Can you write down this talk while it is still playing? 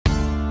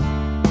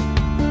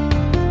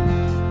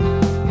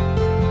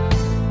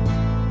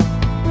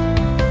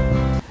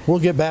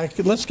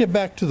Let's get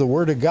back to the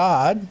Word of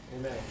God.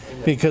 Amen.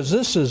 Amen. Because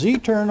this is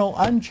eternal,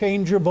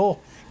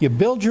 unchangeable. You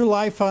build your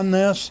life on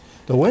this.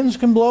 The winds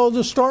can blow,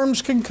 the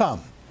storms can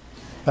come.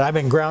 But I've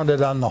been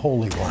grounded on the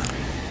Holy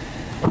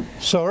One.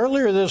 So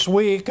earlier this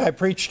week, I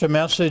preached a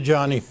message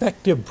on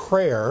effective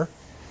prayer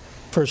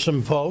for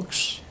some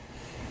folks.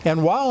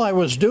 And while I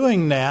was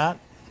doing that,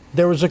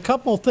 there was a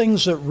couple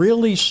things that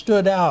really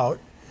stood out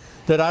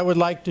that I would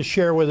like to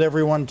share with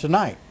everyone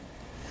tonight.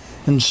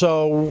 And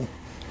so,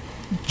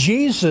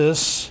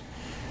 Jesus,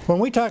 when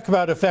we talk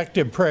about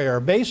effective prayer,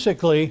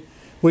 basically,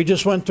 we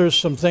just went through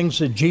some things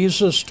that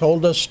Jesus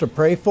told us to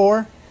pray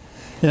for.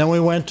 And then we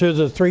went through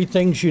the 3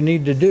 things you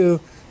need to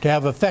do to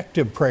have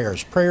effective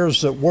prayers,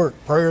 prayers that work,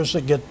 prayers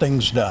that get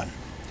things done.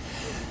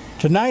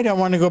 Tonight, I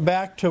want to go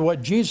back to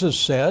what Jesus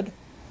said.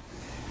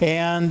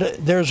 And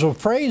there's a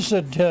phrase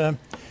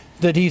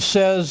that he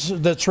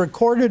says that's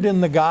recorded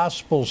in the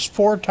Gospels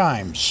 4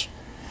 times.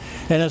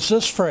 And it's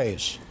this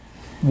phrase,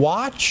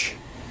 watch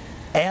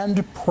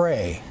and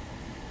pray.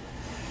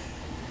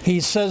 He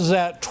says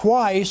that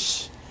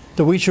twice,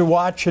 that we should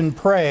watch and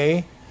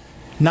pray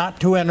not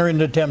to enter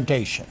into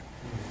temptation.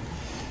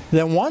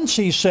 Then once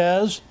he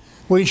says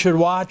we should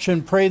watch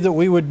and pray that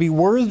we would be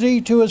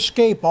worthy to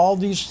escape all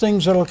these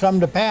things that will come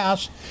to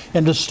pass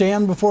and to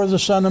stand before the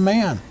Son of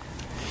Man.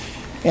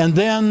 And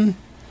then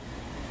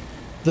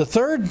the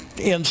third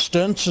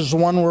instance is the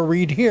one we'll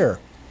read here.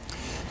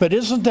 But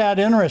isn't that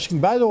interesting?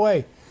 By the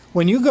way,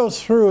 when you go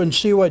through and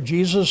see what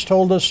Jesus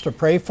told us to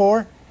pray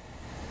for,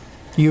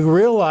 you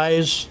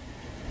realize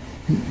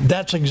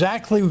that's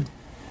exactly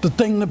the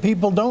thing that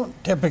people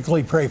don't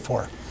typically pray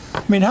for.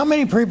 I mean, how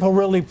many people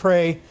really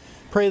pray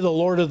the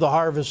Lord of the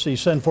harvest, He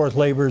send forth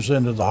laborers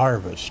into the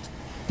harvest?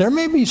 There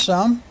may be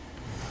some,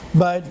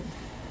 but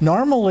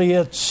normally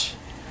it's,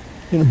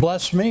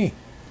 bless me.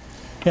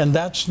 And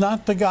that's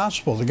not the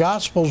gospel. The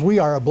gospel is we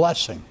are a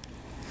blessing.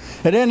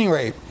 At any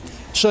rate,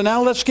 so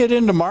now let's get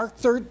into Mark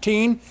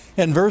 13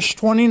 and verse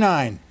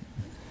 29.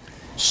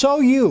 So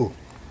you,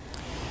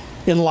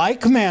 in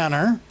like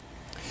manner,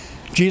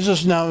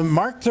 Jesus, now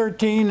Mark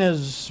 13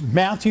 is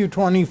Matthew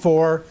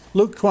 24,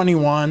 Luke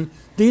 21.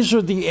 These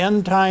are the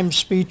end time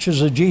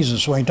speeches of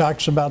Jesus when he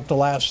talks about the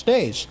last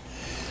days.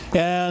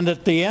 And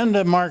at the end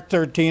of Mark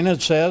 13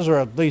 it says, or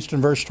at least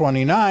in verse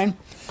 29,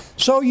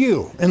 so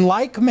you, in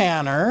like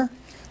manner,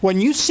 when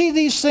you see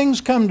these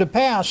things come to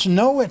pass,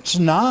 know it's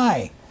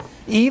nigh,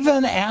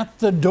 even at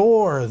the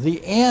door,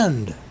 the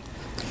end.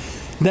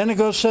 Then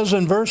it says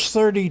in verse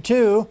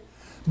 32,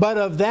 but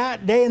of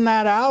that day and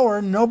that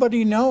hour,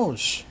 nobody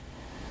knows.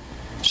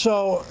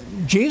 So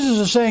Jesus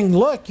is saying,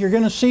 look, you're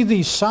going to see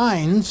these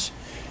signs,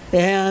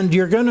 and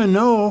you're going to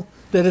know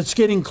that it's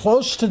getting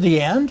close to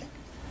the end.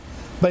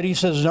 But he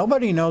says,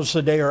 nobody knows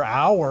the day or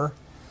hour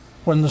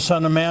when the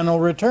Son of Man will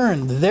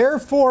return.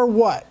 Therefore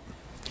what?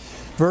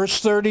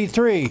 Verse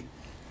 33,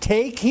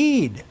 take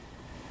heed,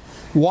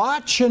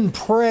 watch and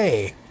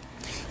pray,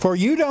 for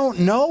you don't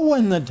know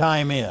when the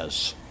time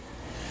is.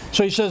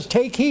 So he says,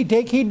 take heed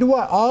to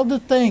what? All the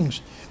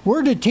things.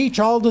 We're to teach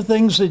all the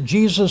things that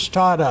Jesus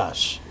taught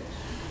us.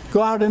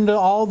 Go out into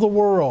all the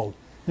world.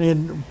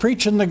 And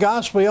preaching the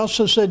gospel, he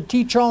also said,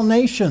 teach all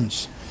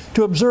nations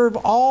to observe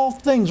all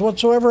things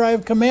whatsoever I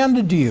have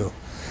commanded to you.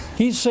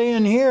 He's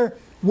saying here,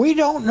 we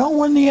don't know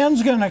when the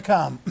end's going to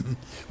come.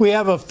 We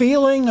have a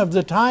feeling of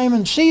the time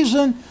and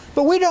season,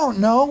 but we don't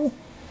know.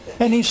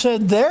 And he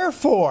said,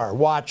 therefore,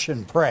 watch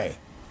and pray.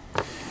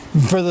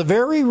 For the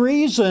very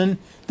reason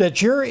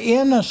that you're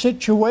in a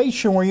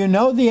situation where you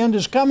know the end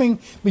is coming,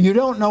 but you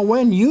don't know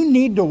when, you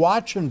need to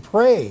watch and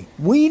pray.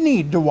 We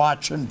need to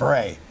watch and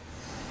pray.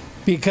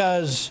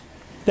 Because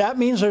that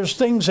means there's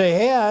things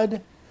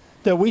ahead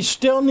that we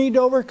still need to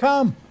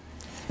overcome.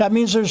 That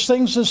means there's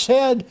things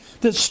ahead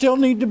that still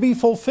need to be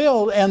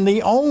fulfilled. And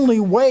the only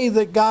way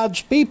that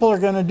God's people are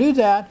going to do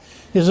that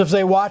is if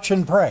they watch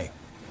and pray.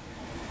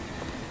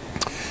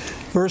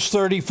 Verse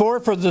 34,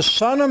 for the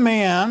Son of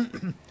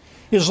Man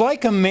is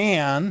like a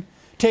man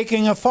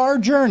taking a far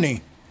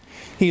journey.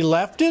 He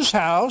left his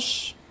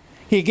house,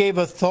 he gave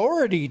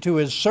authority to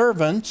his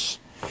servants,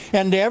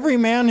 and to every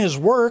man his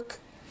work,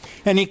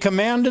 and he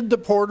commanded the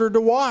porter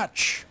to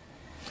watch.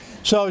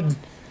 So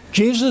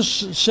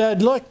Jesus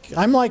said, look,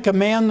 I'm like a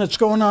man that's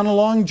going on a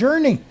long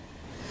journey.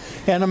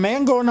 And a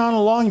man going on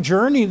a long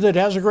journey that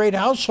has a great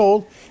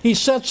household, he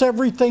sets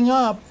everything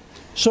up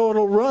so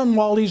it'll run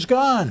while he's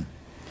gone.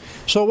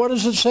 So what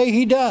does it say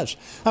he does?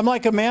 I'm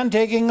like a man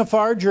taking a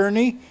far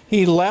journey.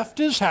 He left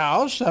his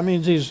house. That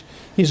means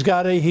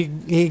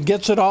he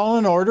gets it all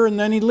in order, and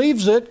then he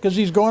leaves it because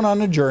he's going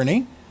on a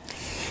journey.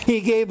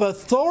 He gave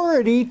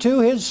authority to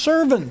his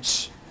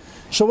servants.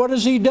 So what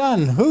has he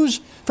done?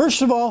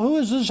 First of all, who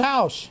is his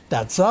house?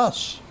 That's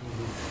us.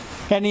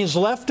 And he's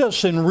left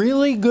us in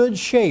really good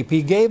shape.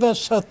 He gave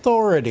us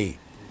authority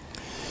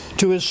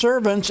to his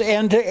servants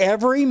and to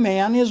every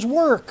man his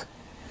work.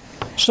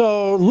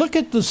 So look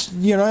at this,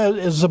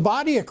 as the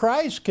body of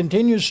Christ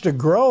continues to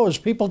grow, as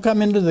people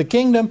come into the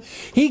kingdom,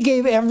 he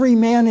gave every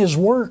man his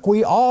work.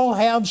 We all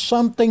have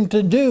something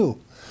to do.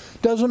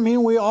 doesn't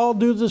mean we all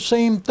do the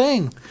same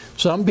thing.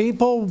 Some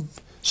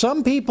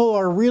people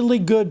are really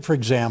good, for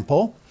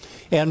example,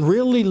 and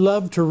really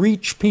love to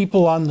reach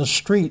people on the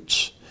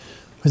streets.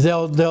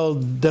 They'll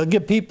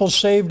get people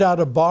saved out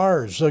of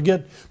bars. They'll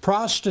get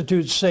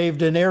prostitutes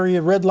saved in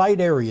red light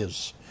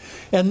areas.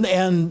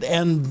 And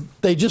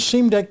they just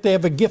seem like they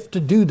have a gift to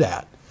do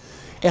that.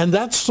 And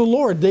that's the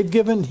Lord.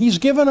 He's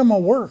given them a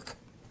work.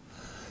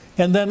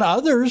 And then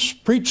others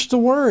preach the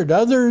word.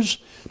 Others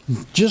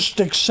just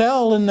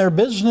excel in their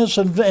business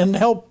and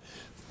help,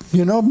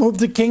 move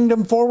the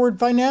kingdom forward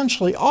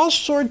financially. All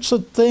sorts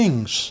of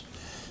things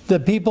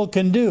that people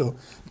can do.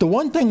 The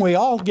one thing we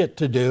all get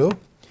to do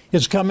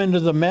is come into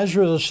the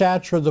measure of the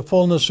stature of the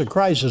fullness of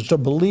Christ, is to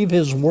believe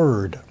his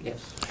word.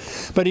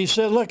 Yes. But he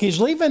said, look, he's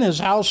leaving his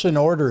house in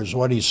order is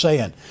what he's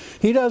saying.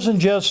 He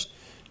doesn't just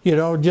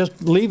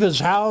leave his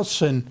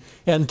house and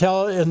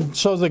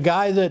so the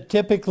guy that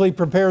typically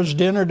prepares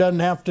dinner doesn't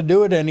have to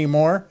do it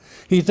anymore.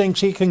 He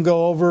thinks he can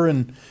go over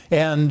and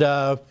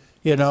go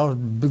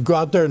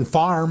out there and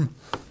farm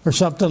or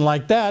something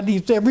like that.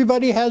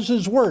 Everybody has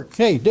his work.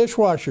 Hey,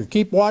 dishwasher,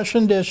 keep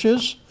washing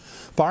dishes.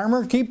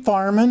 Farmer, keep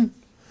farming.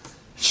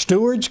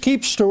 Stewards,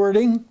 keep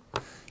stewarding.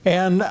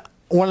 And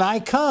when I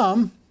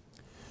come,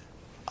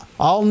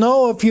 I'll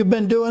know if you've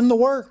been doing the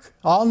work.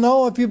 I'll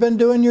know if you've been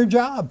doing your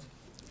job.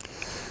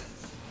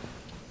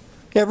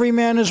 Every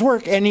man his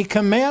work. And he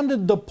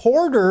commanded the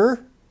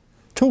porter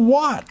to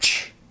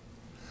watch.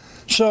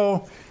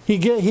 So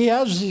he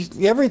has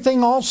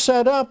everything all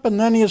set up, and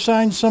then he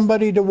assigns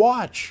somebody to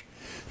watch.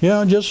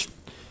 Just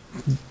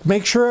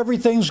make sure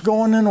everything's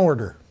going in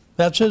order.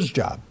 That's his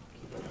job.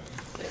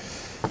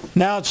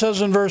 Now it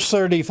says in verse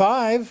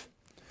 35,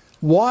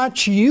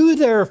 watch you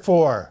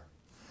therefore.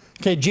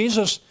 Okay,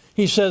 Jesus,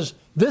 he says,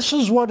 this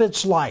is what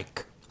it's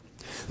like.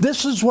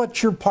 This is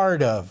what you're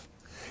part of.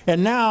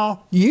 And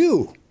now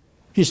you,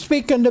 he's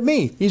speaking to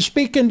me. He's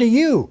speaking to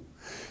you.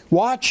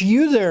 Watch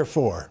you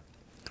therefore.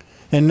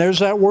 And there's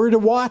that word to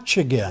watch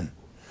again.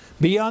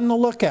 Be on the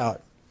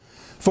lookout.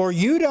 For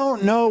you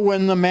don't know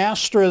when the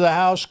master of the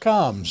house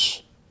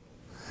comes.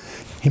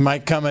 He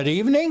might come at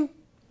evening.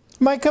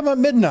 He might come at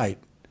midnight.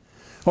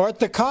 Or at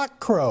the cock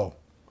crow.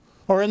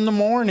 Or in the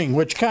morning,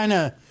 which kind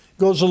of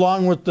goes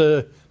along with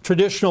the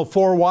traditional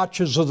 4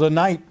 watches of the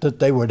night that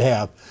they would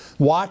have.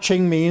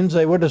 Watching means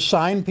they would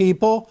assign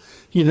people.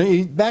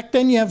 Back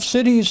then you have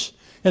cities,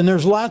 and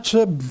there's lots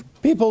of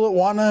people that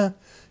want to,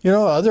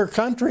 other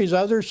countries,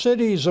 other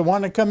cities that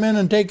want to come in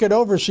and take it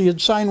over. So you'd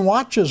sign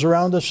watches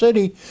around the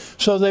city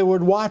so they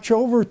would watch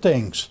over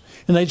things.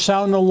 And they'd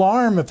sound an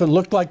alarm if it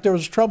looked like there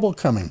was trouble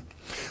coming.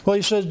 Well,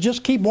 he says,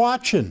 just keep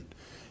watching.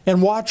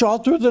 And watch all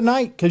through the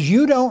night, because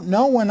you don't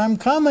know when I'm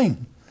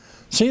coming.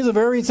 See, the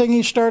very thing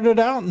he started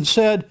out and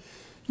said,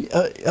 you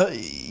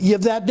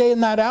have that day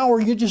and that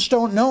hour, you just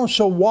don't know.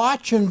 So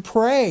watch and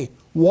pray.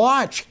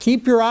 Watch.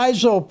 Keep your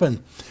eyes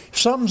open. If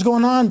something's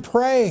going on,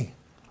 pray.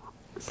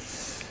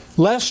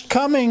 Lest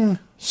coming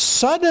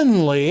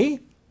suddenly,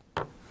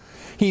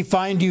 he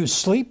find you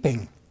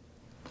sleeping.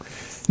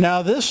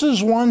 Now, this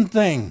is one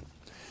thing.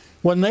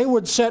 When they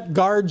would set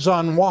guards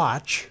on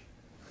watch,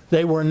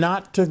 they were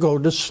not to go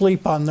to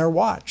sleep on their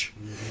watch.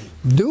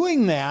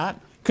 Doing that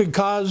could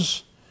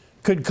cause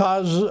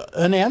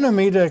an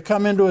enemy to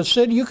come into a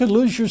city. You could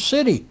lose your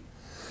city.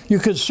 You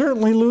could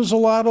certainly lose a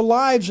lot of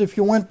lives if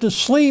you went to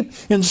sleep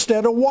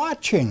instead of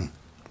watching.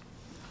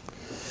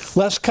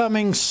 Lest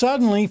coming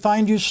suddenly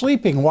find you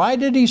sleeping. Why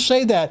did he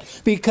say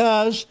that?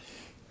 Because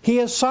he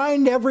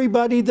assigned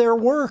everybody their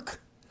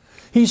work.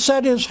 He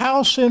set his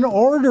house in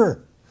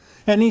order.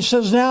 And he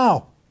says,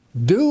 now,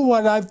 do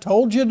what I've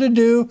told you to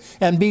do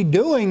and be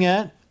doing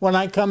it when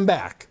I come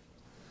back.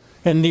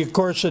 And of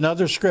course, in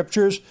other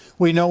scriptures,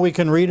 we know we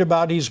can read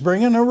about he's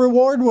bringing a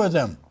reward with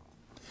him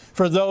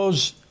for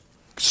those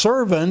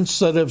servants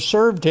that have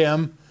served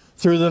him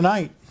through the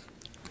night,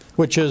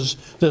 which is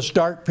this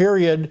dark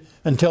period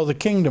until the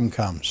kingdom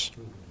comes.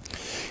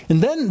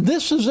 And then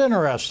this is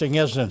interesting,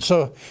 isn't it?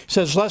 So he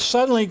says, lest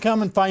suddenly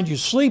come and find you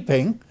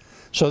sleeping.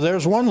 So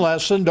there's one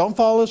lesson. Don't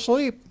fall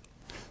asleep.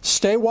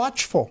 Stay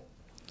watchful.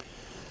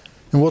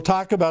 And we'll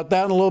talk about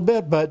that in a little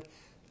bit. But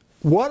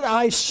what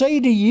I say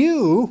to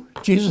you,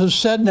 Jesus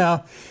said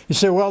now, you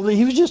say, well,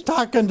 he was just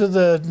talking to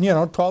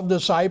the 12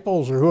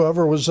 disciples or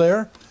whoever was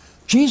there.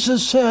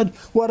 Jesus said,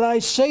 what I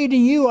say to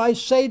you, I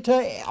say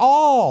to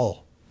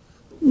all.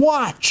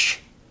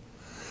 Watch.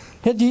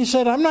 He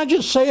said, I'm not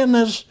just saying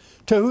this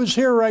to who's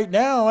here right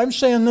now. I'm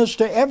saying this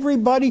to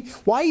everybody.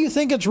 Why do you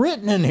think it's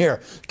written in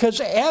here?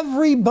 Because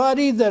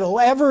everybody that'll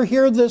ever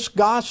hear this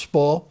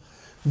gospel,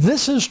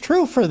 this is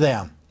true for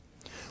them.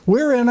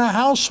 We're in a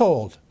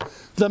household.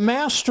 The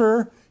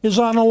master is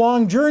on a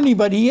long journey,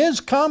 but he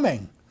is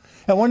coming.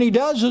 And when he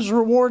does, his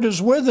reward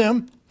is with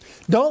him.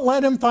 Don't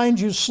let him find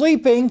you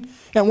sleeping.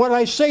 And what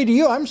I say to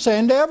you, I'm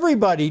saying to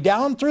everybody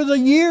down through the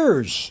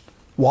years.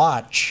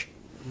 Watch.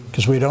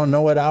 Because we don't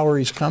know what hour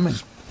he's coming.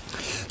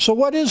 So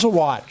what is a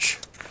watch?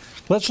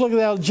 Let's look at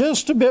that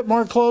just a bit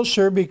more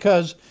closer,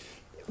 because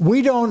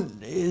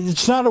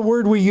it's not a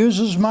word we use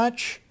as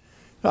much.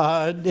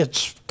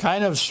 It's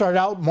kind of started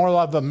out more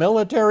of a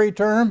military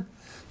term.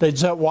 They'd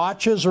set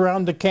watches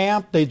around the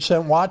camp. They'd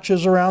set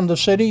watches around the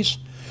cities.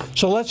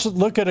 So let's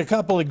look at a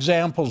couple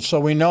examples so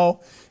we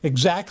know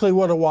exactly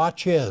what a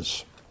watch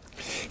is.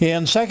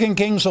 In 2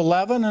 Kings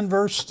 11 and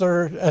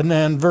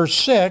then verse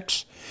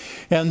 6,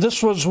 and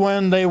this was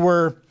when they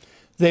were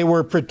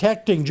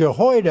protecting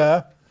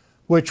Jehoiada,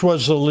 which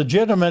was the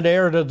legitimate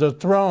heir to the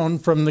throne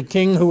from the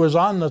king who was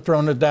on the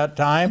throne at that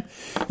time,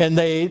 and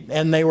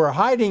they were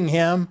hiding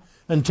him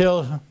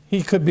until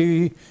he could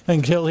be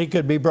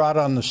brought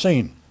on the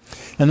scene.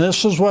 And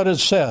this is what it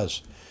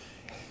says.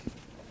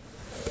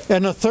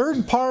 And a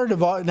third part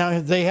of all,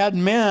 now they had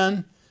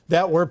men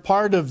that were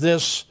part of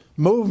this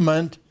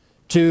movement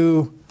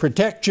to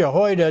protect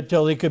Jehoiada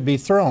till he could be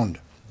throned.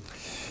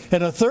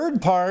 And a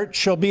third part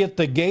shall be at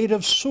the gate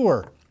of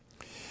Sur,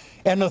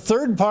 and a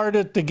third part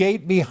at the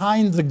gate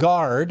behind the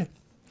guard.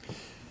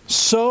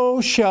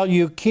 So shall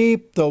you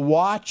keep the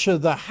watch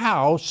of the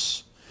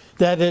house,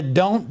 that it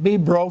don't be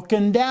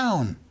broken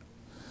down.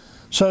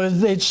 So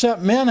they'd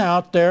set men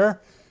out there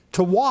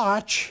to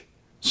watch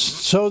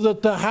so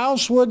that the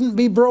house wouldn't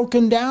be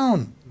broken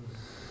down.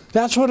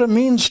 That's what it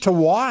means to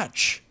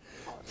watch.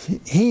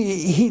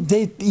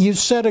 You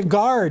set a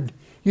guard,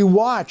 you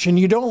watch, and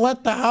you don't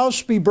let the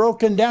house be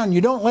broken down.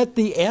 You don't let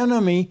the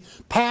enemy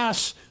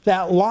pass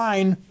that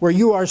line where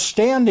you are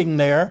standing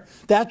there.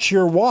 That's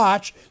your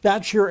watch,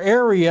 that's your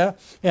area,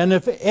 and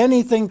if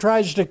anything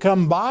tries to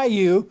come by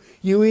you,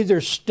 you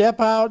either step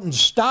out and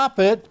stop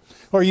it,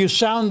 or you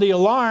sound the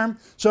alarm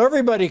so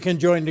everybody can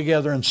join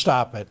together and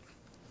stop it.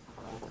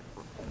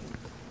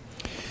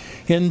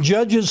 In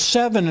Judges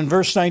 7 and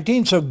verse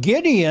 19, so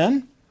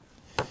Gideon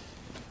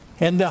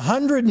and the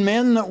 100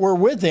 men that were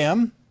with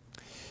him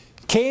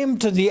came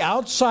to the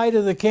outside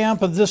of the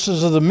camp of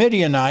the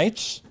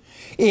Midianites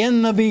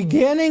in the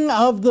beginning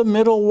of the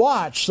middle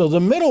watch. So the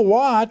middle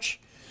watch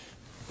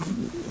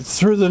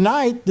through the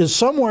night is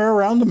somewhere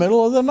around the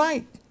middle of the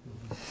night.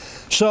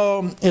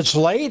 So it's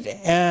late,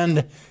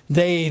 and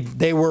they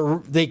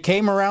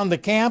came around the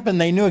camp, and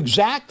they knew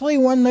exactly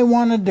when they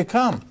wanted to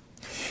come.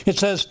 It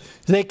says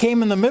they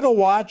came in the middle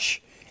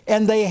watch,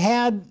 and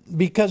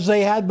because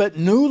they had but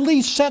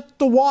newly set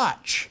the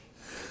watch.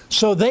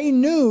 So they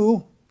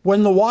knew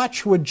when the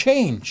watch would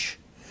change.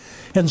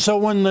 And so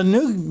when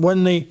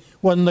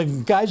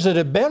the guys that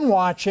had been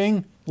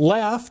watching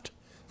left,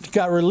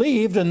 got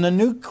relieved, and the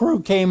new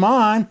crew came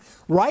on,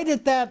 right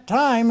at that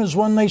time is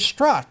when they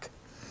struck.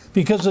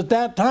 Because at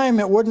that time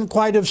it wouldn't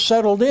quite have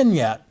settled in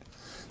yet.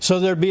 So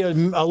there'd be a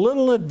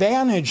little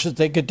advantage that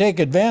they could take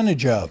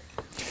advantage of.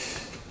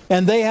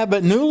 And they had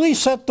but newly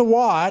set the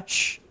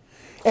watch,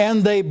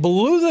 and they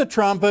blew the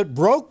trumpet,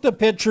 broke the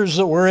pitchers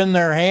that were in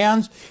their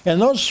hands,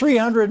 and those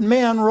 300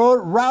 men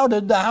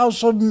routed the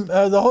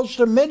host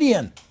of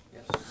Midian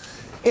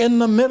in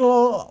the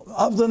middle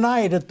of the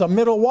night, at the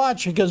middle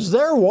watch, because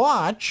their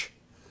watch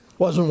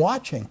wasn't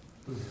watching.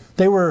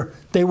 They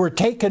were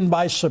taken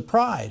by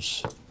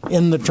surprise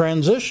in the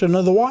transition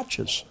of the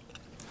watches.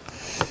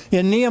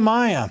 In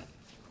Nehemiah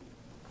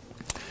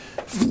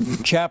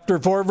chapter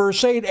 4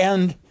 verse 8,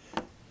 and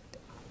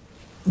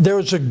there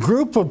was a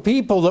group of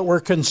people that were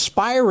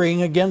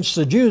conspiring against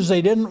the Jews.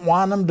 They didn't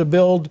want them to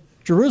build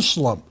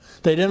Jerusalem.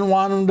 They didn't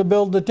want them to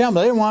build the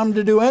temple. They didn't want them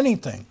to do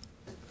anything.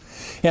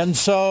 And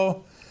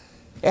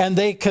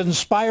they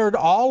conspired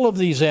all of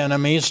these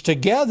enemies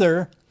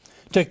together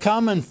to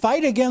come and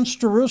fight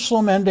against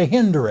Jerusalem and to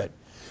hinder it.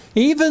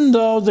 Even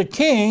though the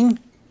king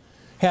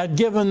had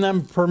given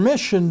them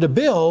permission to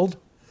build,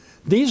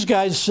 these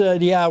guys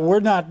said, yeah,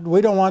 we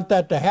don't want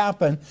that to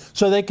happen.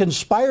 So they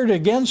conspired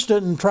against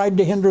it and tried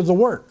to hinder the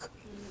work.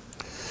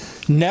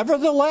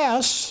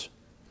 Nevertheless,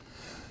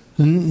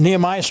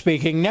 Nehemiah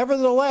speaking,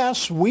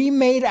 nevertheless, we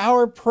made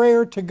our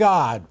prayer to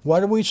God. What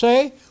did we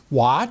say?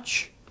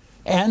 Watch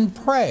and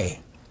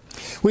pray.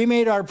 We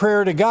made our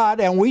prayer to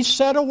God, and we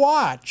set a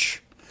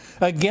watch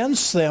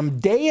against them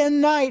day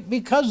and night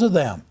because of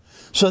them.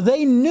 So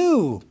they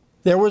knew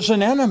there was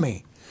an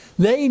enemy.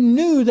 They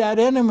knew that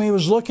enemy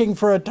was looking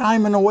for a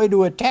time and a way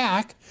to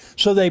attack.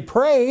 So they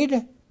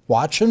prayed,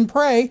 watch and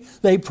pray.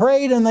 They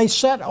prayed and they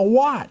set a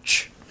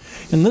watch.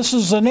 And this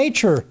is the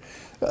nature.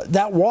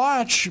 That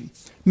watch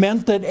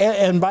meant that,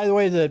 and by the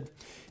way, that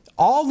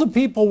all the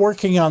people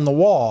working on the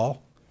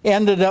wall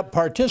ended up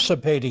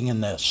participating in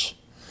this.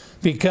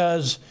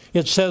 Because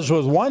it says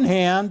with one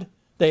hand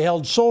they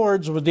held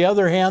swords, with the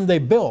other hand they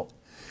built.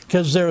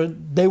 Because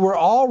they were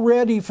all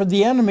ready for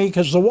the enemy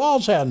because the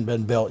walls hadn't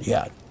been built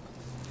yet.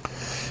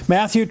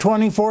 Matthew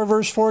 24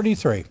 verse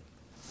 43.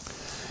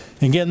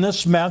 Again,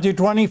 this Matthew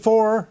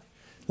 24,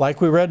 like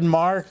we read in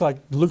Mark, like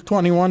Luke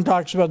 21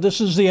 talks about, this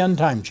is the end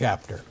time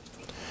chapter.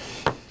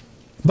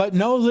 But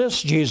know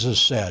this, Jesus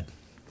said,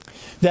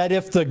 that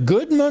if the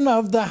goodman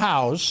of the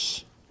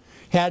house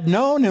had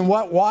known in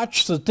what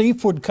watch the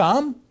thief would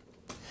come,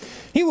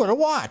 he would have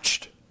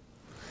watched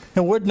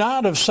and would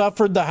not have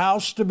suffered the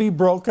house to be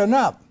broken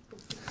up.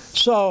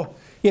 So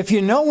if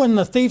you know when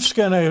the thief's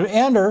going to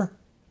enter,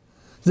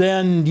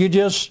 then you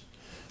just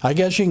I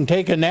guess you can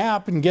take a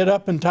nap and get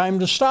up in time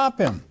to stop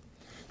him.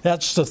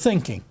 That's the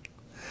thinking.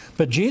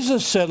 But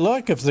Jesus said,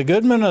 look, if the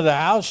goodman of the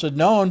house had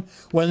known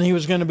when he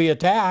was going to be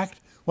attacked,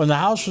 when the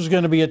house was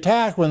going to be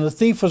attacked, when the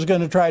thief was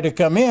going to try to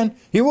come in,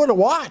 he would have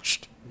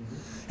watched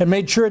and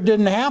made sure it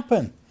didn't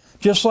happen,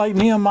 just like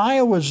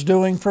Nehemiah was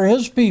doing for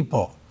his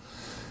people.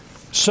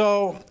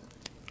 So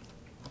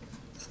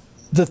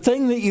the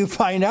thing that you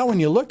find out when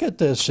you look at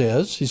this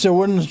is, he said,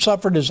 wouldn't have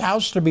suffered his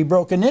house to be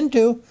broken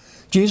into.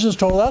 Jesus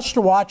told us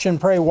to watch and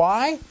pray.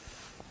 Why?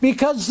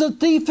 Because the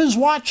thief is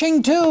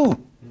watching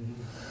too.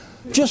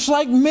 Just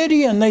like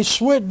Midian,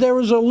 there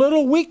was a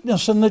little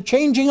weakness in the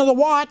changing of the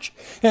watch,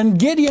 and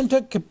Gideon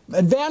took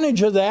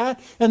advantage of that,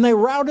 and they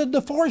routed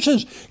the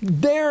forces.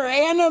 Their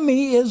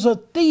enemy is a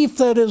thief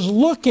that is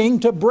looking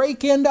to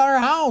break into our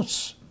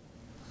house.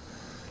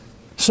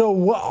 So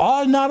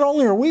not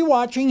only are we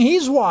watching,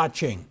 he's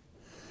watching.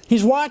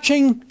 He's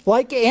watching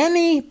like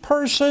any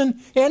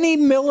person, any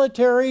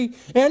military,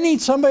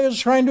 somebody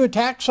who's trying to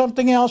attack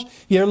something else.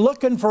 You're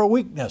looking for a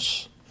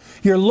weakness.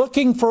 You're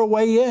looking for a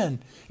way in.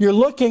 You're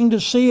looking to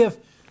see if,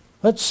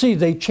 let's see,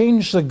 they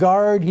changed the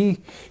guard.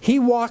 He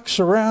walks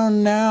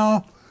around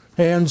now.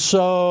 And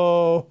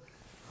so,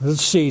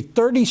 let's see,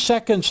 30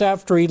 seconds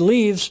after he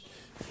leaves,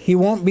 he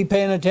won't be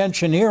paying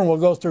attention here and we'll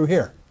go through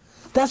here.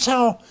 That's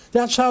how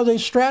they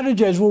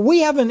strategize. Well,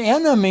 we have an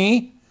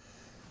enemy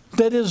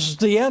that is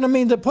the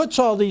enemy that puts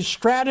all these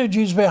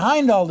strategies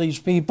behind all these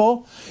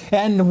people.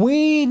 And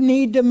we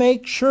need to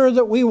make sure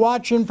that we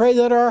watch and pray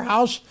that our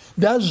house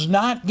does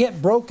not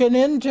get broken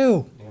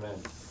into.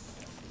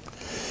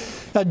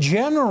 A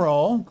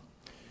general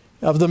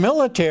of the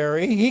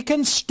military, he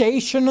can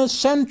station a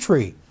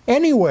sentry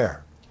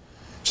anywhere.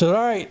 So,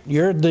 all right,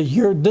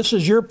 this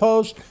is your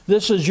post,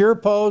 this is your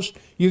post,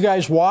 you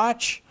guys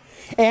watch.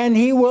 And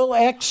he will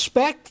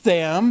expect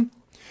them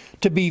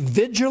to be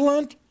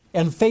vigilant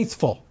and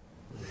faithful.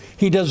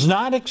 He does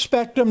not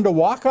expect them to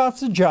walk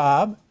off the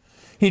job.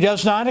 He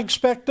does not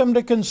expect them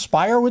to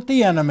conspire with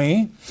the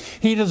enemy.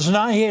 He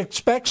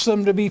expects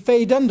them to be faithful.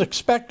 He doesn't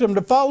expect them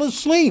to fall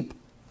asleep.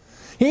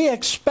 He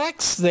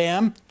expects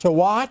them to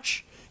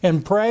watch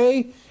and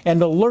pray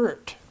and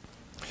alert.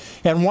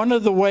 And one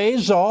of the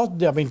ways,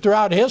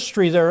 throughout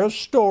history there are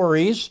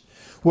stories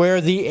where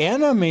the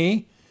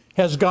enemy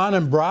has gone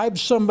and bribed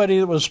somebody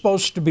that was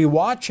supposed to be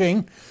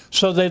watching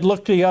so they'd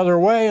look the other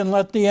way and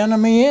let the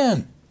enemy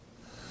in.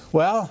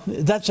 Well,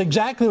 that's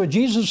exactly what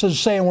Jesus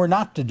is saying we're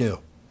not to do.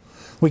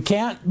 We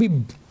can't be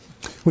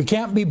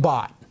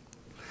bought.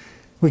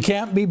 We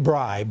can't be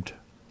bribed.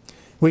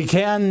 We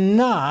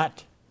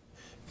cannot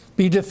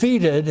be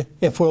defeated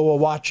if we will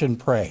watch and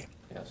pray.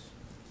 Yes.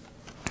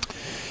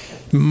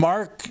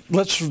 Mark,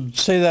 let's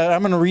say that,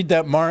 I'm going to read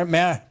that Mark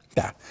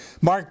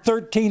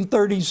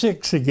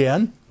 13:36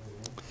 again.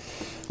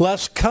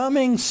 Lest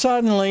coming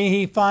suddenly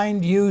he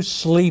find you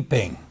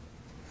sleeping.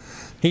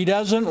 He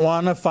doesn't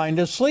want to find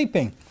us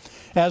sleeping.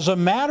 As a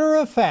matter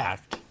of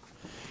fact,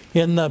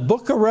 in the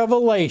book of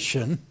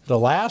Revelation, the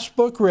last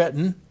book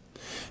written,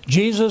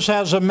 Jesus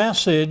has a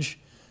message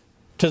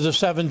to the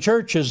 7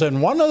 churches.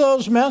 And one of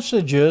those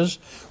messages,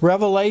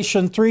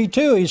 Revelation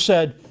 3:2, he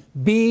said,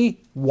 be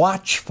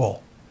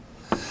watchful.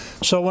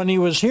 So when he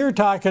was here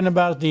talking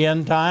about the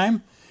end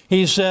time,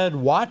 he said,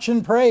 watch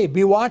and pray,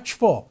 be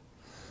watchful.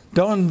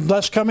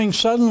 Lest coming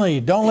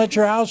suddenly, don't let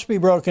your house be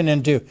broken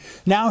into.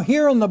 Now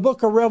here in the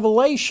book of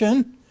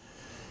Revelation,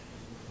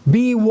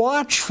 be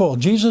watchful.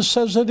 Jesus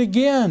says it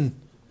again.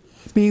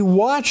 Be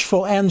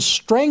watchful and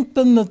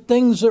strengthen the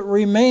things that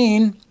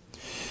remain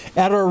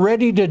and are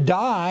ready to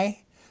die.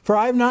 For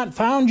I have not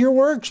found your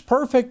works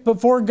perfect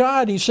before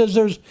God. He says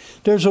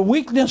there's a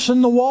weakness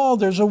in the wall.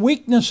 There's a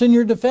weakness in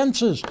your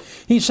defenses.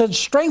 He said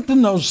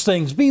strengthen those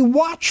things. Be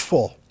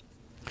watchful.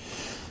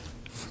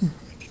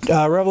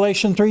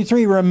 Revelation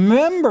 3:3,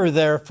 remember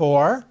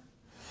therefore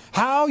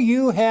how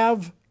you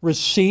have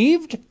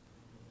received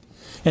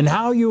and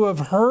how you have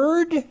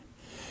heard,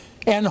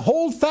 and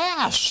hold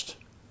fast.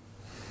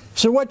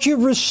 So what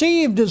you've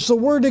received is the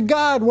Word of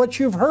God. What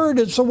you've heard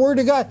is the Word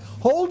of God.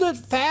 Hold it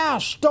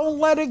fast. Don't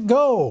let it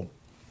go.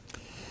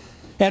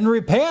 And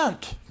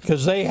repent,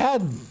 because they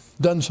had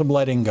done some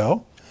letting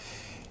go.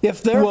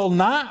 If they will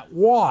not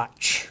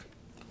watch,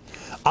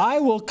 I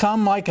will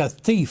come like a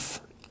thief,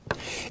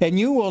 and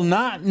you will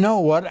not know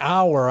what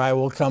hour I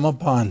will come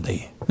upon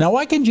thee. Now,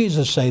 why can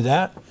Jesus say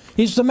that?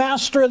 He's the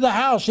master of the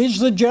house. He's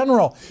the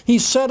general. He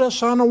set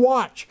us on a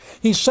watch.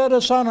 He set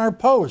us on our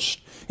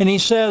post. And he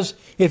says,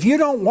 if you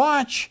don't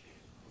watch,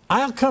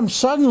 I'll come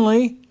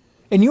suddenly,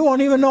 and you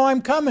won't even know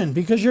I'm coming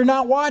because you're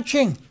not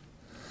watching.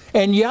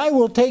 And I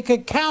will take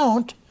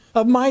account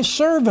of my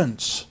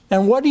servants.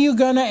 And what are you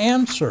going to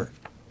answer?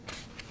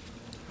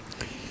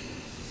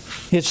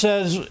 It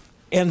says,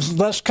 and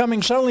lest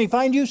coming suddenly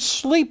find you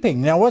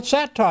sleeping. Now, what's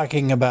that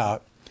talking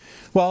about?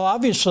 Well,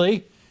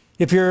 obviously,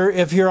 if you're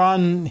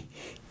in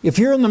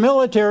the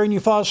military and you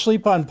fall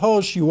asleep on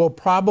post, you will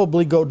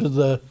probably go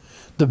to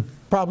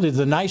probably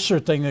the nicer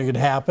thing that could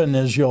happen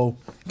is you'll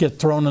get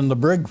thrown in the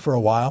brig for a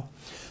while.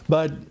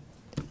 But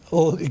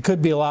it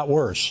could be a lot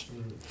worse.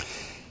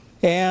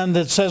 And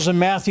it says in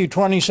Matthew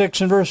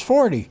 26 and verse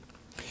 40.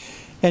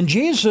 And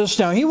Jesus,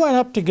 now he went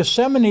up to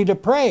Gethsemane to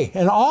pray,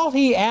 and all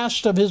he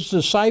asked of his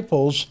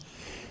disciples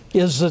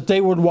is that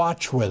they would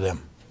watch with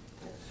him.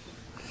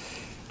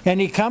 And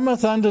he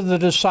cometh unto the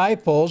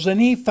disciples, and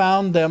he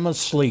found them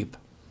asleep.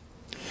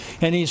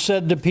 And he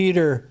said to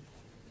Peter,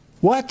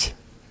 What?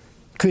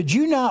 Could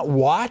you not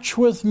watch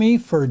with me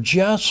for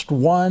just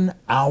 1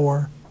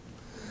 hour?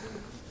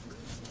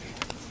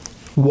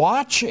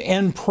 Watch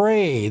and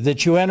pray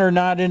that you enter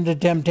not into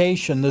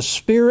temptation. The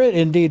spirit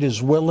indeed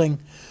is willing,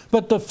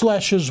 but the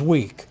flesh is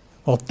weak.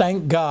 Well,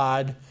 thank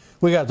God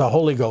we got the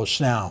Holy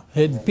Ghost now.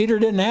 Peter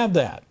didn't have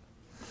that.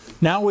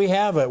 Now we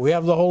have it. We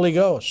have the Holy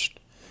Ghost.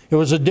 It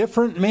was a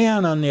different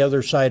man on the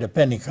other side of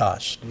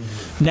Pentecost.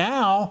 Mm-hmm.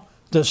 Now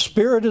the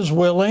spirit is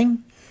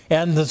willing,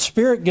 and the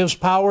spirit gives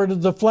power to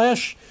the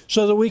flesh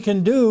so that we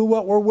can do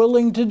what we're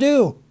willing to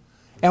do.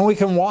 And we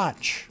can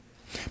watch.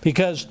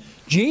 Because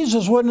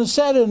Jesus wouldn't have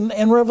said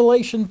in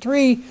Revelation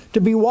 3 to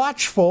be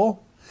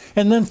watchful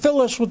and then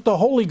fill us with the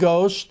Holy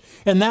Ghost,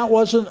 and that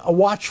wasn't a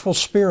watchful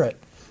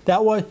spirit.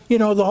 That was, the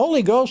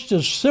Holy Ghost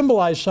is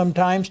symbolized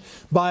sometimes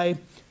by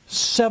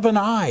 7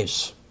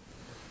 eyes,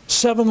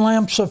 7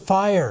 lamps of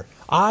fire,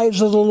 eyes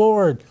of the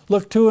Lord,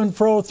 look to and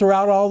fro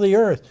throughout all the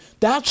earth.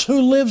 That's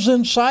who lives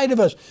inside of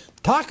us.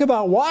 Talk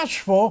about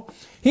watchful.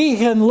 He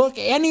can look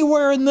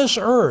anywhere in this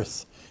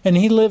earth, and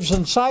he lives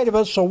inside of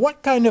us. So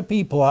what kind of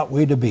people ought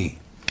we to be?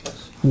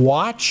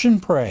 Watch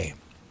and pray.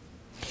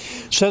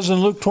 It says in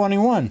Luke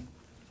 21,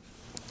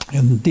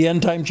 in the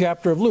end time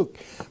chapter of Luke,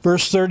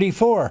 verse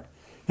 34,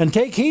 and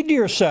take heed to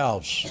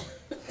yourselves.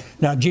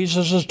 Now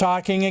Jesus is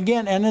talking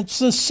again, and it's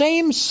the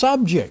same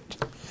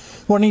subject.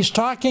 When he's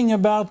talking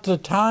about the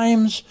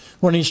times,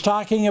 when he's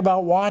talking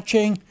about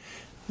watching,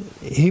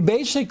 he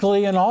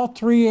basically in all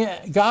 3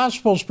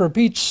 Gospels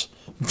repeats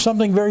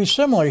something very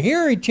similar.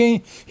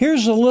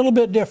 Here's a little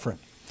bit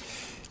different.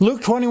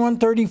 Luke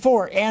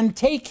 21:34, and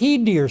take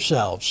heed to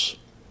yourselves,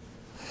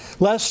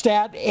 lest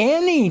at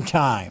any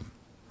time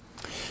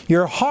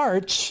your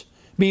hearts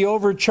be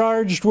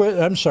overcharged with,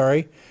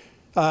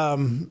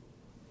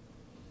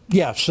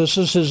 yes, this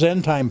is his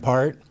end time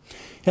part,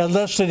 and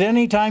lest at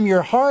any time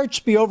your hearts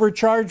be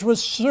overcharged with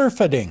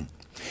surfeiting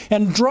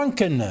and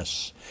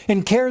drunkenness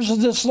and cares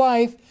of this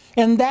life,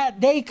 and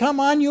that day come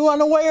on you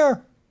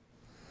unaware.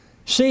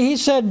 See, he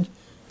said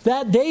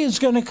that day is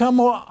going to come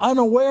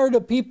unaware to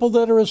people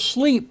that are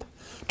asleep,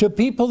 to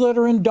people that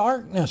are in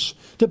darkness,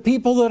 to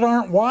people that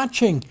aren't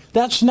watching.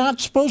 That's not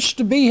supposed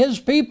to be his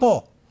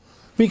people,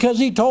 because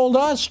he told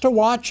us to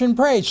watch and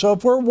pray. So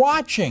if we're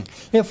watching,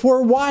 if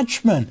we're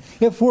watchmen,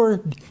 if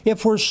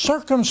we're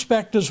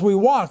circumspect as we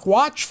walk,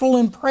 watchful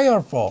and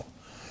prayerful,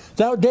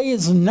 that day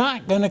is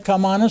not going to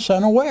come on us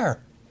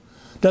unaware.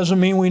 Doesn't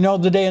mean we know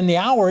the day and the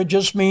hour. It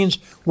just means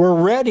we're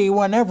ready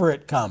whenever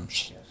it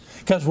comes,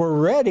 because we're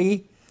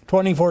ready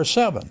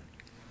 24/7.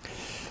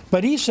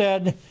 But he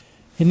said,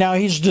 now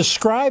he's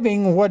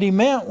describing what he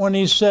meant when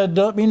he said,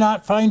 let me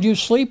not find you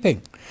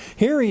sleeping.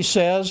 Here he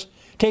says,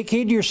 take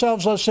heed to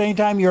yourselves, lest any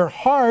time your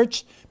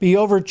hearts be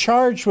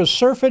overcharged with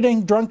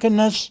surfeiting,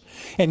 drunkenness,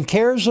 and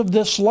cares of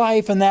this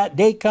life, and that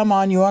day come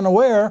on you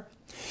unaware.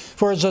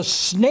 For as a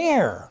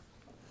snare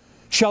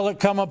shall it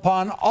come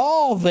upon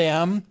all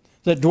them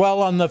that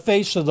dwell on the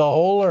face of the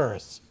whole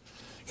earth.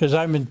 Because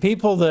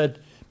people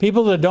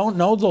that don't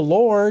know the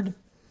Lord,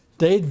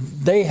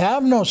 they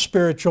have no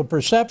spiritual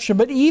perception,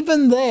 but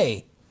even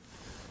they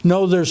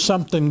know there's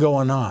something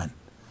going on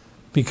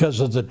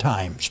because of the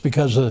times,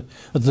 because of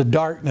the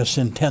darkness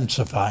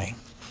intensifying.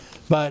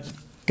 But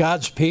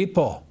God's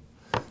people,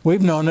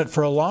 we've known it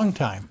for a long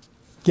time,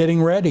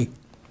 getting ready.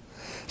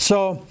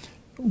 So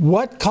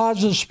what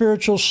causes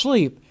spiritual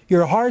sleep?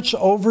 Your heart's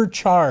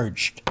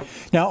overcharged.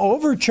 Now,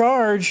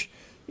 overcharged,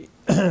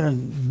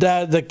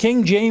 the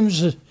King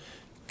James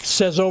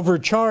says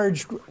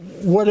overcharged.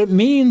 What it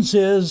means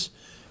is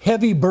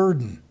heavy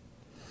burden.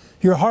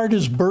 Your heart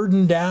is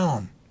burdened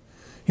down.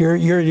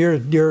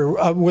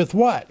 You're with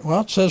what?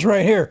 Well, it says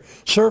right here,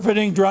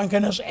 surfeiting,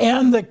 drunkenness,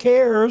 and the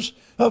cares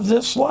of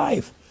this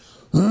life.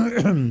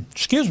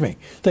 Excuse me.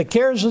 The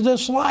cares of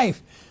this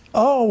life.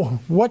 Oh,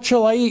 what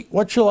shall I eat?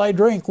 What shall I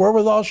drink?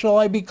 Wherewithal shall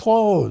I be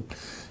clothed?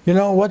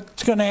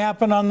 What's going to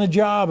happen on the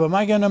job? Am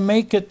I going to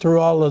make it through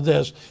all of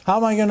this? How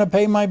am I going to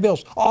pay my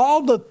bills?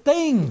 All the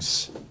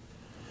things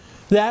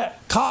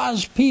that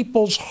cause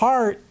people's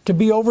heart to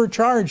be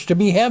overcharged, to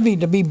be heavy,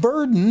 to be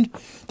burdened,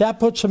 that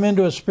puts them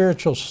into a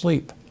spiritual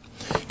sleep.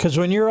 Because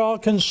when you're all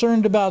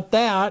concerned about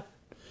that,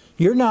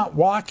 you're not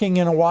walking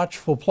in a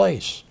watchful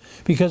place.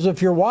 Because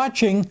if you're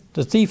watching,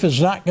 the thief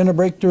is not going to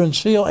break through and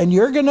steal, and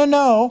you're going to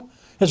know,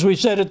 as we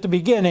said at the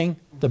beginning,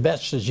 the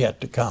best is yet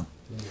to come.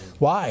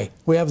 Why?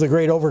 We have the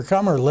great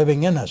overcomer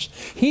living in us.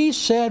 He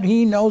said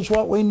he knows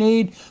what we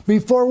need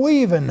before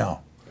we even know.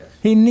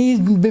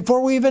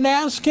 Before we even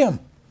ask him.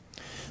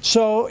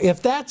 So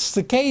if that's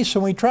the case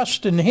and we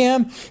trust in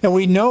him and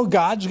we know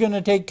God's going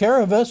to take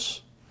care of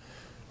us,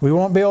 we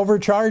won't be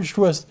overcharged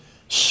with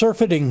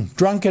surfeiting,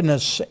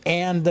 drunkenness,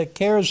 and the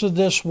cares of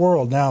this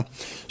world. Now,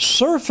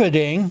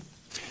 surfeiting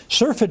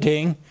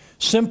Surfeiting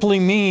simply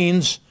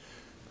means,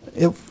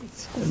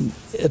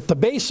 at the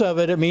base of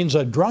it, it means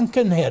a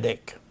drunken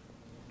headache.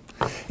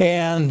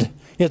 And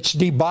it's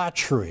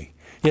debauchery.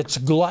 It's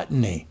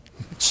gluttony.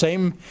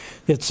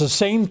 It's the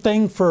same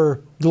thing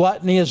for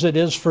gluttony as it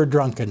is for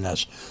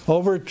drunkenness.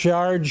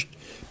 Overcharged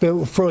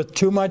for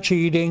too much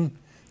eating,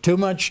 too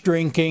much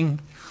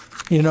drinking,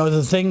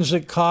 the things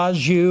that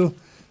cause you,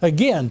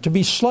 again, to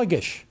be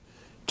sluggish,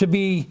 to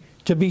be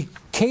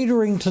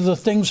catering to the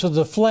things of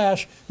the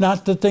flesh,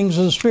 not the things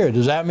of the Spirit.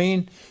 Does that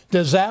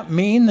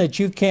mean that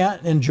you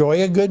can't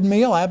enjoy a good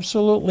meal?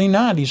 Absolutely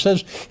not. He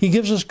says He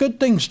gives us good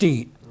things to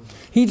eat.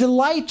 He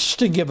delights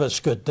to give us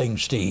good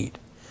things to eat,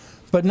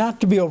 but not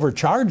to be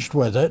overcharged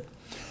with it,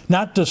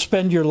 not to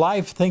spend your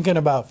life thinking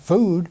about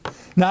food,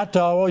 not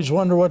to always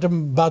wonder what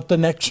about the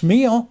next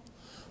meal,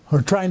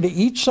 or trying to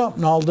eat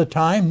something all the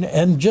time,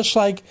 and just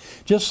like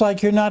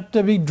you're not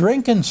to be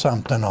drinking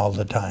something all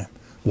the time.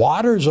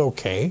 Water's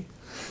okay,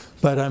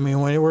 but I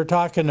mean, when we're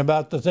talking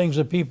about the things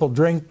that people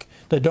drink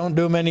that don't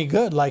do them any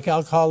good, like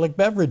alcoholic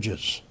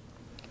beverages.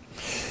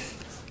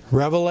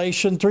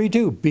 Revelation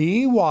 3:2,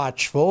 be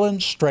watchful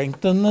and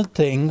strengthen the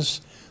things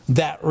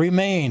that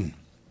remain.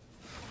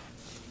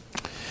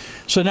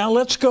 So now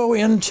let's go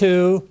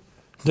into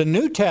the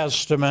New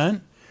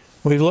Testament.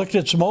 We've looked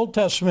at some Old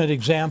Testament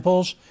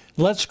examples.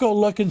 Let's go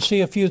look and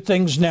see a few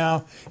things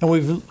now.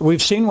 And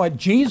we've seen what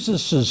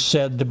Jesus has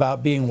said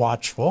about being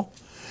watchful.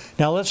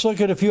 Now let's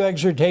look at a few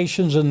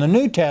exhortations in the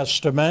New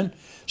Testament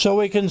so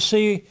we can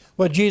see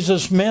what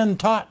Jesus' men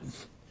taught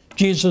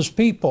Jesus'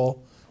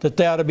 people that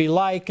they ought to be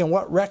like, and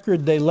what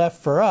record they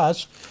left for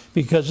us,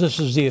 because this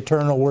is the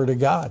eternal Word of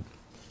God.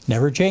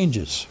 Never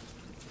changes.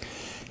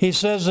 He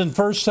says in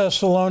 1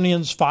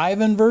 Thessalonians 5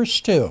 and verse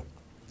 2,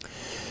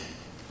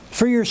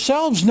 for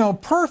yourselves know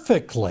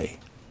perfectly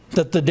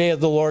that the day of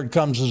the Lord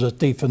comes as a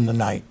thief in the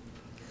night.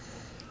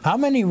 How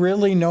many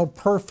really know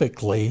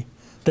perfectly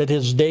that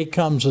His day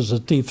comes as a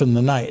thief in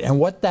the night, and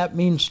what that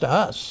means to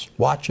us?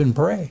 Watch and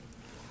pray.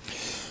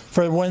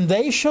 For when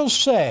they shall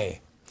say,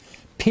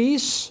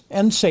 peace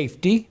and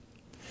safety,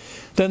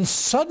 then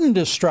sudden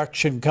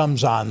destruction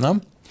comes on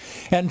them,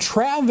 and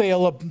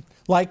travail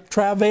like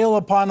travail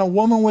upon a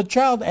woman with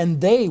child, and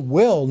they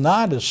will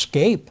not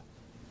escape.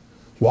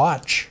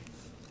 Watch.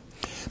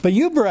 But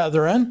you,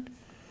 brethren,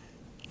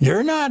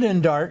 you're not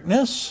in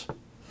darkness.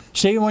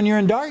 See, when you're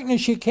in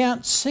darkness, you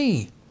can't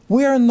see.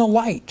 We're in the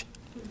light.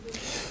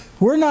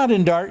 We're not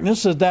in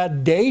darkness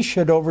that day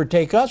should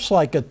overtake us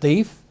like a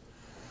thief.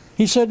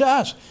 He said to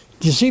us.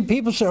 You see,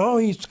 people say, oh,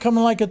 He's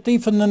coming like a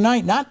thief in the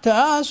night. Not to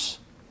us.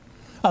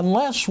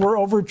 Unless we're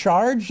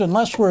overcharged,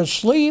 unless we're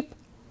asleep.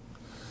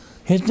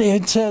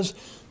 It says,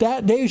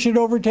 that day should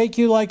overtake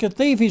you like a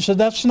thief. He said,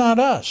 that's not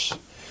us.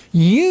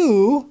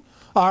 You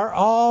are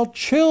all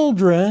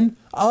children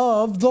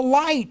of the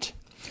light.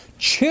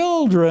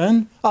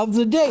 Children of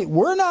the day.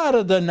 We're not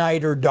of the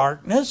night or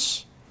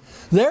darkness.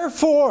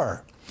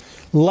 Therefore,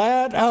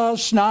 let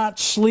us not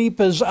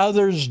sleep as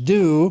others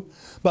do,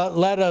 but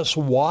let us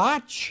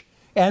watch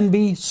and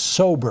be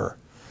sober.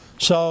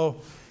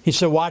 So he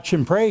said watch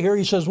and pray. Here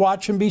he says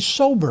watch and be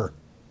sober.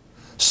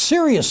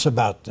 Serious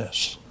about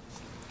this.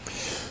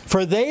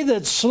 For they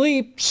that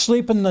sleep,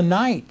 sleep in the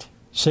night.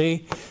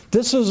 See,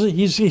 this is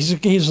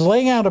he's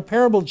laying out a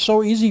parable that's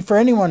so easy for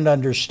anyone to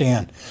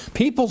understand.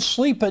 People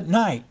sleep at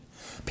night.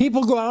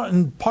 People go out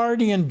and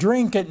party and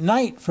drink at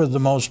night for the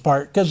most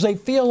part because they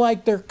feel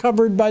like they're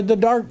covered by the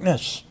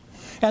darkness.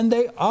 And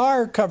they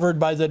are covered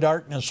by the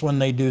darkness when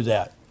they do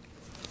that.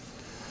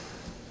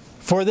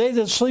 For they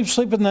that sleep,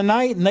 sleep in the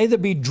night, and they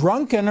that be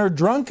drunken are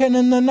drunken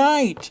in the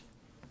night.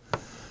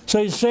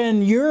 So he's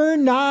saying, you're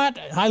not,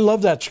 I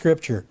love that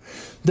scripture.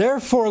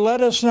 Therefore,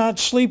 let us not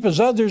sleep as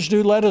others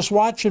do. Let us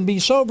watch and be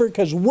sober,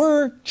 because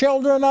we're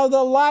children of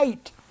the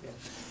light,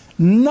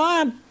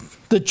 not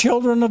the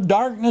children of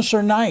darkness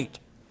or night.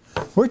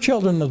 We're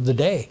children of the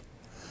day.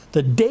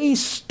 The day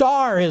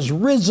star has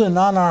risen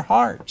on our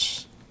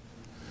hearts.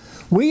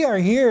 We are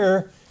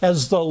here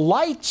as the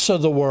lights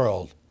of the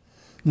world.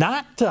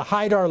 Not to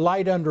hide our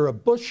light under a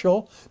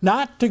bushel,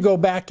 not to go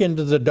back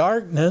into the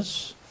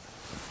darkness,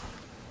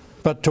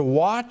 but to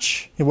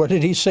watch. What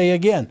did he say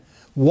again?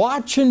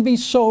 Watch and be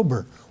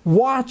sober.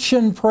 Watch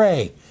and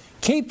pray.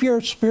 Keep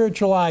your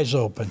spiritual eyes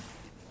open.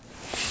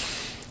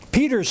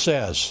 Peter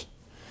says,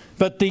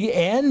 but the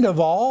end of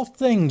all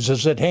things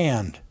is at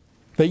hand.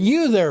 But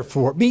you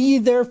therefore, be ye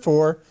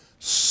therefore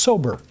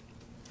sober,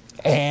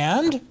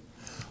 and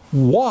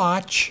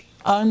watch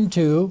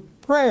unto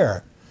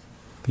prayer.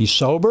 Be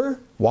sober,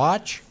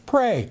 watch,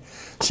 pray.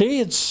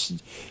 See,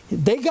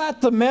 they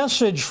got the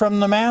message from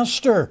the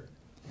Master,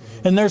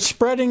 and they're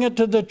spreading it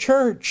to the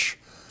church.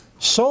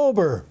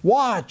 Sober,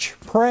 watch,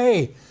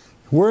 pray.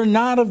 We're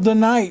not of the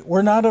night.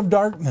 We're not of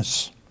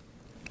darkness.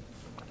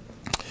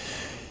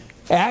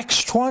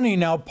 Acts 20.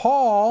 Now,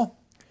 Paul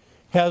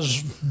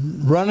has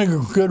run a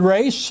good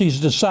race. He's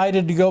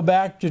decided to go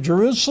back to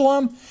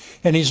Jerusalem,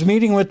 and he's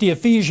meeting with the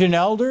Ephesian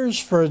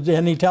elders,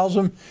 and he tells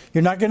them,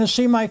 you're not going to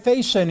see my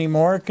face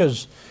anymore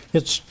because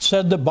it's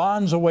said the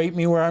bonds await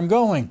me where I'm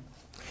going.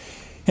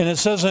 And it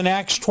says in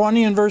Acts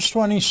 20 and verse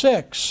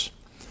 26,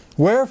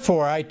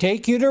 "Wherefore I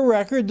take you to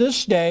record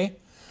this day,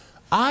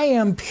 I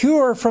am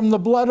pure from the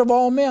blood of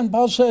all men."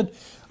 Paul said,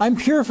 I'm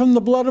pure from the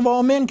blood of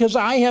all men because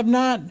I have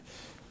not,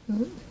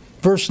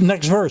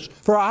 next verse,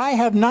 "For I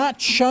have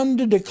not shunned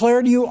to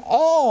declare to you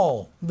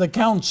all the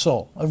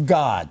counsel of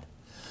God."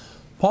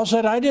 Paul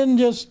said, I didn't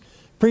just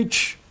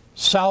preach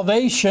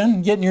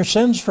salvation, getting your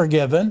sins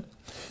forgiven.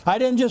 I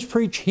didn't just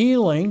preach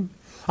healing.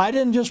 I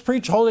didn't just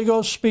preach Holy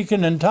Ghost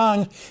speaking in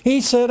tongues.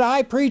 He said,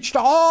 I preached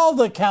all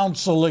the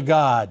counsel of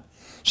God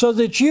so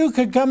that you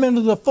could come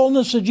into the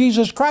fullness of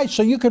Jesus Christ,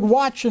 so you could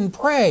watch and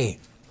pray.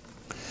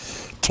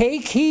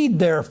 Take heed,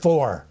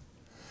 therefore.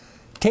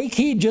 Take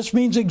heed just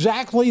means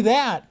exactly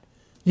that.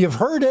 You've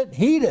heard it,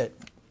 heed it.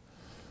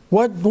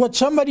 What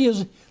somebody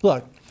is,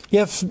 look,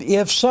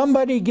 if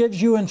somebody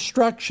gives you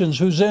instructions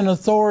who's in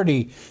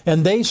authority,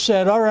 and they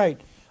said, all right,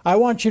 I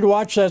want you to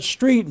watch that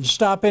street and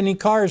stop any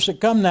cars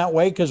that come that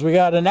way because we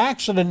got an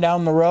accident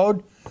down the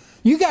road,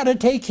 you got to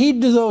take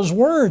heed to those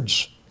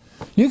words.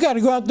 You got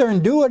to go out there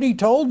and do what he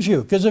told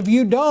you, because if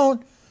you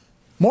don't,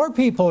 more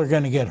people are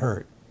going to get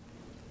hurt.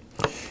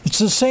 It's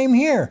the same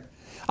here.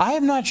 I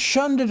have not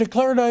shunned to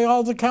declare to you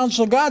all the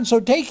counsel of God,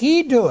 so take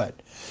heed to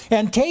it.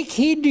 And take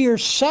heed to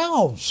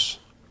yourselves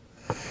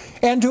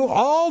and to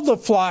all the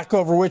flock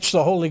over which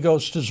the Holy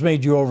Ghost has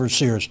made you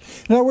overseers.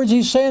 In other words,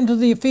 he's saying to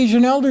the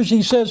Ephesian elders,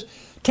 he says,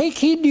 take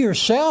heed to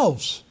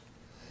yourselves.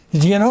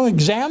 You know,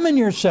 examine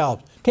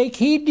yourself. Take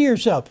heed to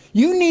yourself.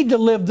 You need to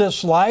live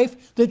this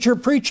life that you're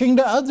preaching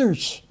to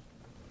others.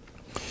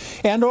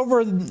 And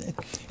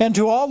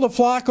to all the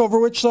flock over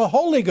which the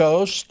Holy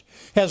Ghost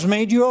has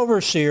made you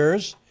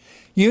overseers,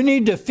 you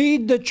need to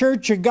feed the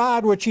church of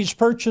God which he's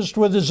purchased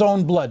with his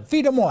own blood.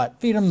 Feed them what?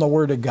 Feed them the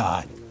Word of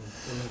God.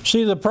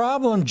 See, the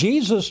problem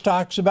Jesus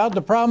talks about,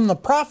 the problem the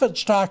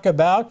prophets talk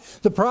about,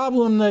 the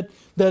problem that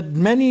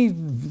many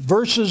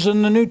verses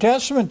in the New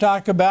Testament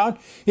talk about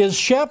is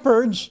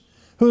shepherds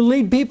who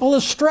lead people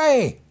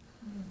astray,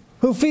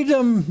 who feed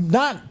them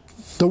not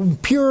the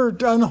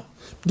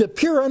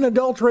pure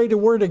unadulterated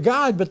Word of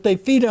God, but they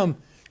feed them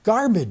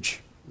garbage.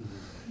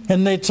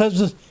 And it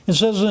says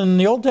in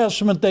the Old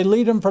Testament, they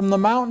lead them from the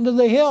mountain to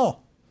the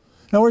hill.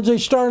 In other words, they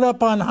start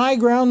up on high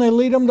ground, they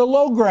lead them to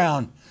low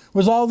ground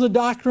with all the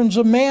doctrines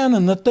of man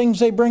and the things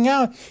they bring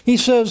out. He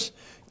says,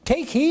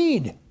 take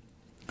heed.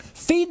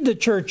 Feed the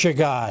church of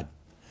God.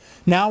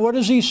 Now, what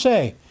does he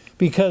say?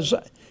 Because,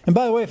 and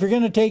by the way, if you're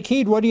going to take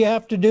heed, what do you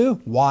have to do?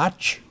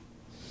 Watch.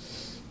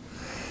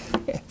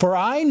 "For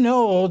I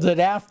know that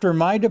after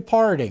my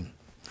departing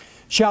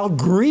shall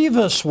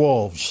grievous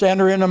wolves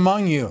enter in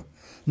among you,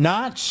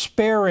 not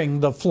sparing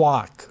the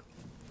flock."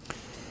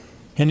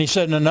 And he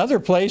said in another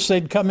place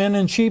they'd come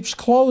in sheep's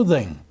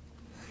clothing.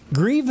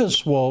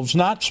 Grievous wolves,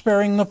 not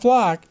sparing the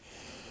flock.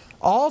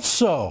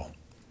 "Also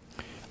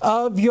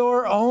of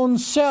your own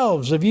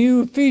selves," of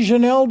you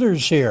Ephesian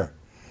elders here,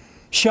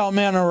 "shall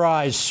men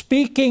arise,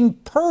 speaking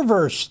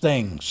perverse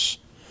things,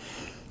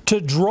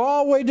 to draw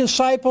away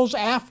disciples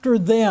after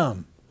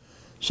them."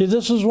 See,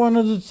 this is one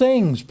of the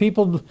things.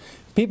 People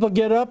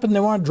get up and they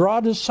want to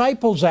draw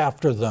disciples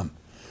after them.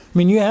 I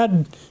mean, you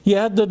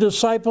had the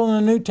disciple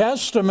in the New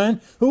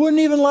Testament who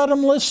wouldn't even let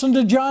them listen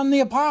to John the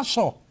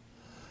Apostle.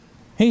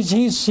 He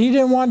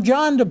didn't want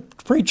John to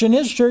preach in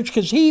his church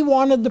because he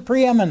wanted the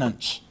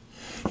preeminence.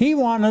 He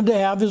wanted to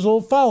have his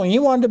little following. He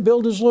wanted to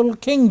build his little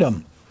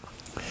kingdom.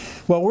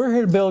 Well, we're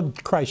here to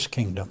build Christ's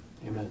kingdom.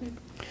 Amen.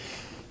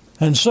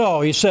 And so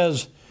he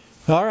says,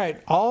 all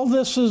right, all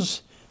this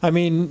is, I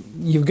mean,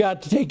 you've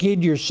got to take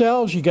heed to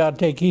yourselves. You've got to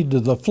take heed to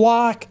the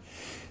flock.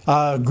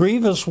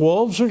 Grievous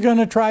wolves are going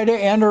to try to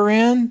enter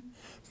in.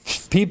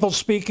 People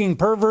speaking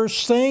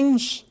perverse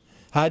things.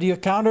 How do you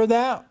counter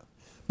that?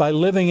 By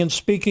living and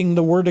speaking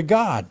the Word of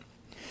God.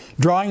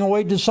 Drawing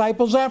away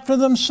disciples after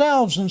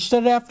themselves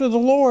instead after the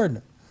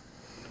Lord.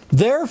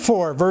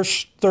 Therefore,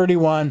 verse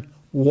 31,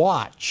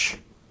 watch.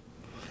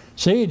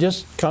 See, it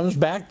just comes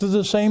back to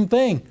the same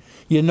thing.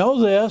 You know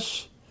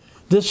this.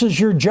 This is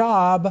your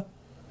job.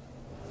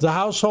 The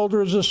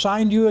householder has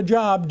assigned you a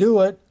job. Do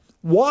it.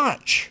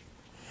 Watch.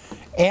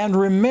 And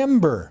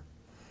remember,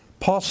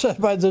 Paul said,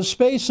 by the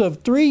space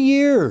of 3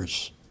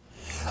 years,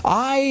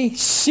 I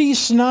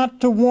cease not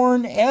to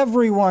warn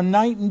everyone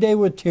night and day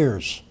with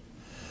tears.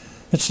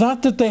 It's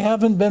not that they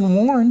haven't been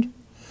warned.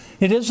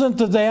 It isn't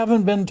that they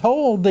haven't been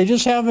told. They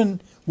just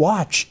haven't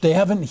watched. They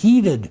haven't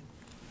heeded.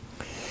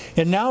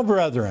 And now,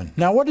 brethren,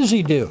 now what does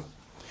he do?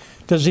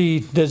 Does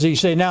he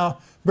say, now,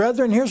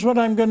 brethren, here's what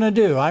I'm going to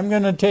do. I'm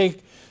going to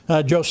take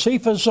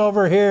Josephus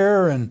over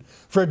here and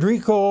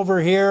Frederico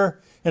over here,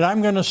 and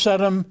I'm going to set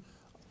them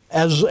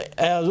as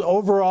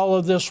over all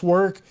of this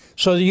work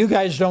so that you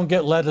guys don't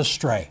get led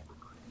astray.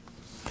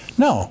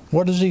 No.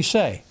 What does he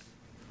say?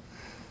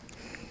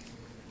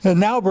 And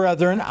now,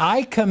 brethren,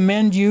 I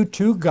commend you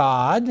to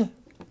God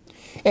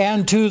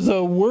and to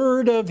the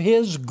word of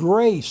his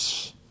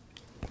grace,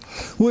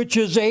 which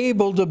is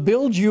able to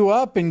build you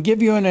up and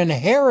give you an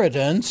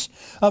inheritance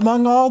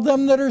among all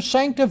them that are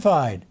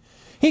sanctified.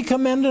 He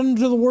commended them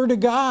to the Word of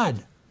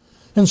God.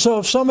 And so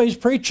if somebody's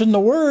preaching the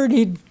Word,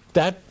 he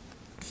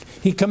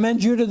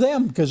commends you to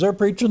them because they're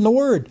preaching the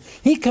Word.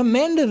 He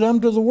commended them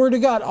to the Word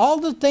of God. All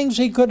the things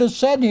he could have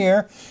said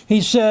here,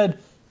 he said,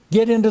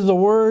 get into the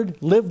Word,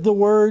 live the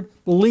Word,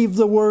 believe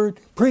the Word,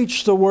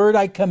 preach the Word.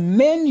 I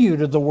commend you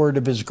to the Word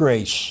of His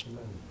grace,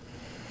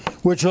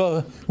 which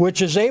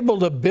is able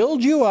to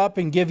build you up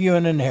and give you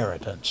an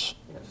inheritance.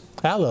 Yes.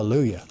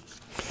 Hallelujah.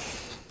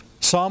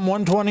 Psalm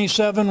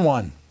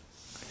 127:1.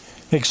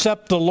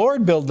 Except the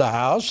Lord build the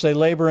house, they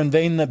labor in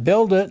vain that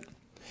build it.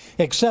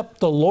 Except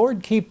the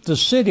Lord keep the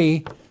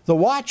city, the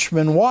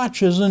watchman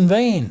watches in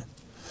vain.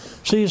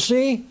 So you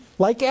see,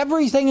 like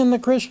everything in the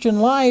Christian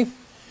life,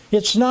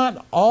 it's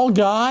not all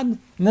God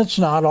and it's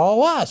not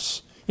all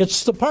us.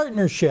 It's the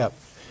partnership.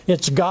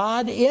 It's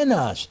God in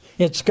us.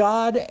 It's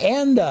God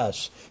and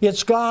us.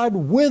 It's God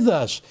with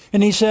us.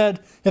 And he said,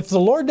 if the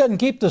Lord doesn't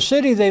keep the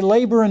city, they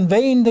labor in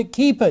vain to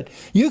keep it.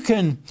 You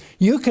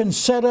can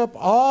set up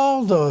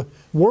all the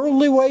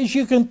worldly ways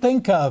you can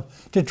think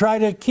of to try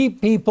to keep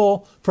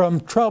people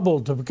from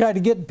trouble, to try to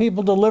get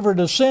people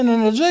delivered of sin,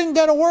 and it isn't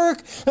going to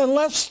work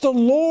unless the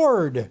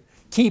Lord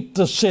keep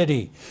the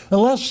city.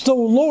 Unless the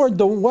Lord,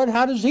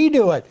 how does He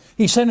do it?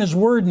 He sent His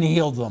Word and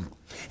healed them.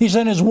 He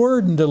sent His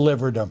Word and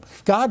delivered them.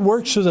 God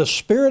works through the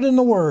Spirit and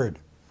the Word,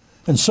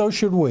 and so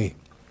should we.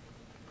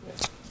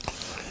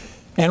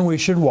 And we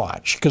should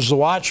watch, because the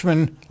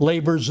watchman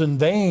labors in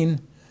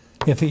vain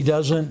if he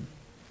isn't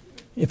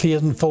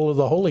full of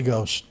the Holy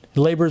Ghost. He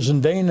labors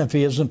in vain if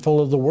he isn't full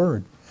of the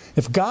Word.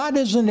 If God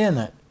isn't in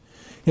it,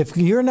 if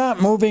you're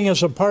not moving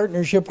as a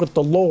partnership with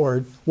the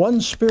Lord,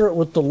 one spirit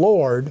with the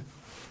Lord,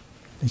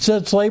 He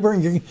said it's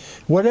laboring.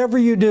 Whatever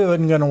you do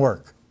isn't going to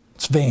work.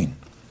 It's vain.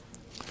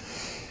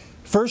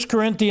 1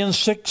 Corinthians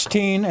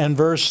 16 and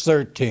verse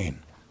 13.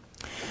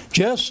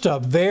 Just a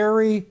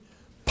very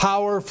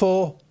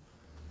powerful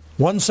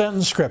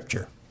one-sentence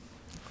scripture.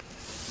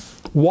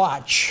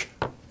 Watch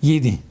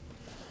ye.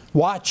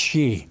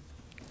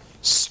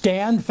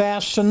 Stand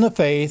fast in the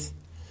faith.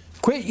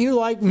 Quit you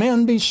like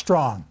men, be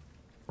strong.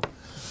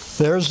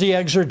 There's the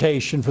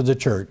exhortation for the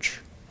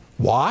church.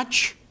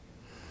 Watch.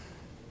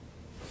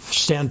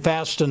 Stand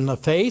fast in the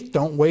faith.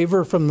 Don't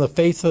waver from the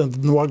faith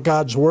of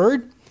God's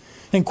Word.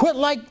 And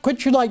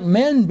quit you like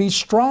men, be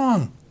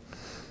strong.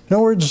 In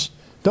other words,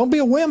 don't be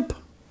a wimp.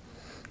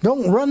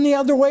 Don't run the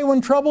other way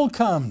when trouble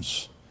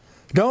comes.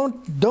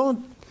 Don't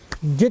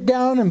get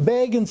down and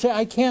beg and say,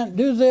 I can't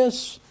do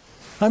this.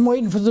 I'm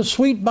waiting for the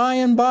sweet by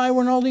and by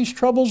when all these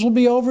troubles will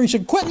be over. He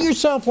said, quit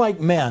yourself like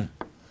men.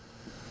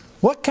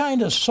 What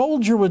kind of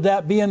soldier would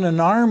that be in an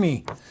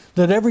army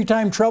that every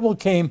time trouble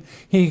came,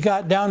 he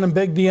got down and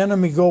begged the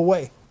enemy go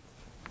away?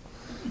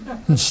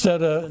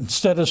 Instead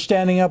of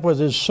standing up with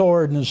his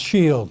sword and his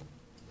shield.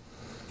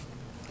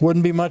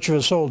 Wouldn't be much of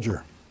a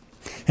soldier.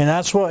 And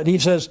that's what he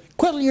says,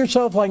 quit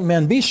yourself like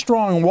men. Be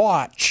strong,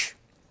 watch.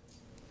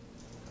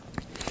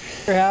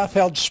 Half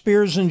held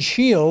spears and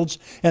shields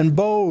and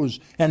bows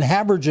and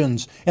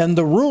habergeons, and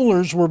the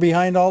rulers were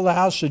behind all the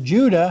house of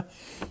Judah.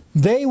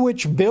 They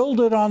which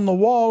builded on the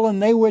wall,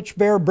 and they which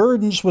bear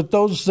burdens with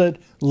those that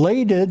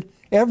laded,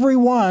 every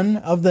one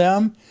of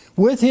them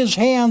with his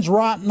hands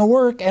wrought in the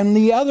work, and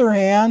the other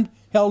hand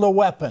held a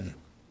weapon.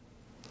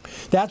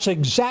 That's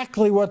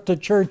exactly what the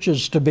church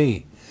is to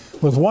be.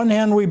 With one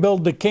hand we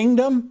build the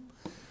kingdom,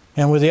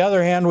 and with the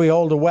other hand we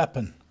hold a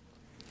weapon.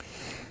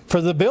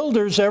 For the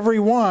builders, every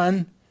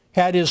one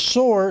had his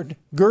sword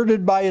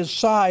girded by his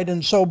side,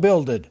 and so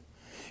builded.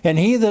 And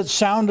he that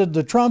sounded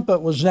the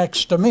trumpet was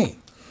next to me.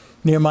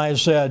 Nehemiah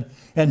said,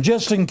 and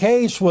just in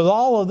case with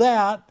all of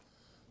that,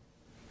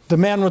 the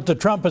man with the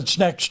trumpet's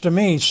next to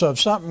me, so if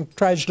something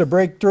tries to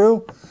break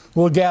through,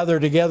 we'll gather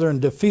together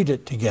and defeat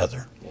it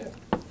together. Yeah.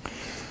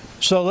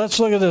 So let's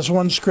look at this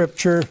one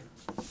scripture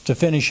to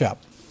finish up.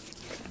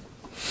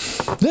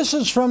 This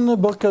is from the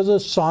book of the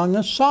Song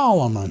of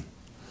Solomon.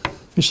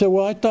 You say,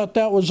 well, I thought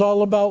that was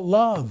all about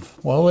love.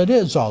 Well, it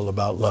is all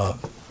about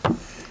love.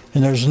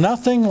 And there's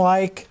nothing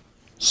like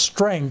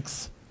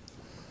strength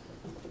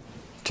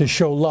to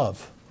show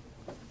love.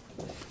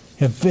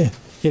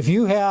 If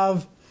you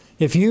have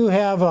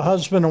a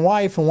husband and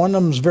wife and one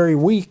of them is very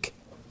weak,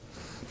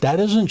 that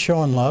isn't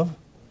showing love.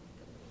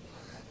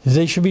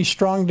 They should be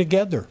strong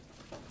together.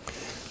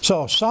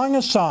 So, Song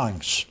of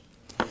Songs.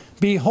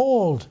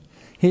 Behold,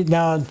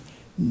 now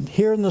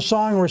here in the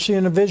song we're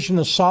seeing a vision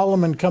of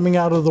Solomon coming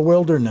out of the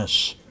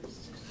wilderness.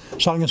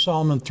 Song of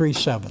Solomon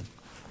 3:7.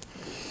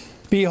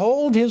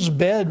 Behold his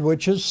bed,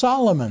 which is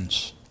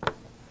Solomon's.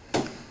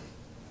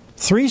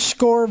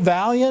 80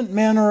 valiant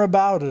men are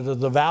about it, of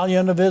the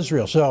valiant of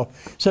Israel. So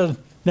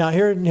now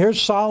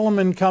here's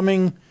Solomon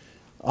coming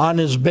on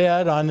his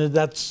bed.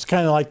 That's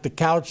kind of like the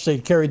couch they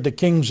carried the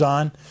kings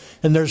on.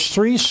 And there's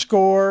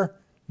 80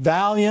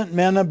 valiant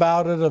men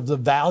about it, of the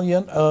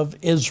valiant of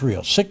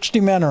Israel. 60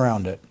 men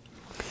around it.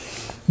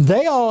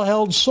 They all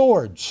held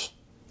swords,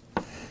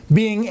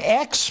 being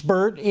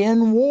expert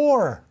in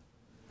war.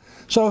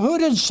 So who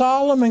did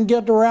Solomon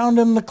get around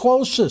him the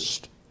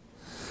closest?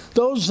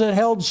 Those that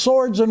held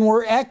swords and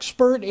were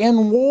expert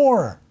in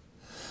war.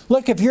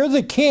 Look, if you're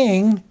the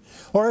king,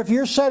 Or if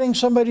you're setting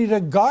somebody to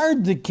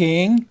guard the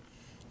king,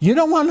 you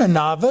don't want a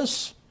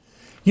novice.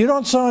 You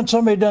don't want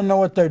somebody who doesn't know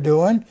what they're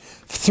doing.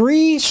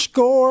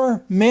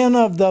 70 men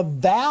of the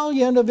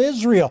valiant of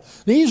Israel.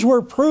 These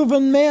were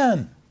proven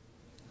men.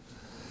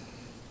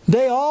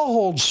 They all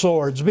hold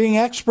swords, being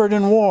expert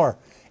in war.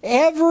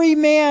 Every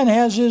man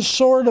has his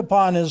sword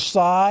upon his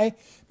thigh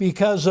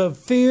because of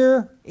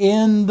fear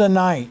in the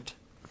night.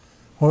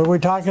 What are we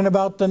talking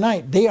about the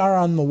night? They are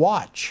on the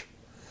watch.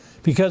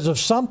 Because if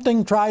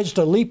something tries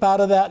to leap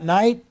out of that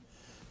night,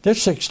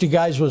 there's 60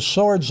 guys with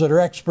swords that are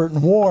expert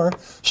in war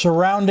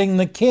surrounding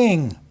the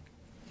king.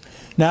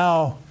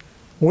 Now,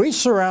 we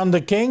surround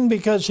the king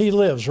because he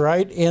lives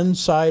right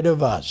inside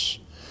of us.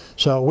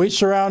 So we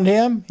surround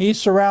him, he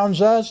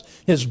surrounds us.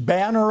 His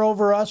banner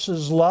over us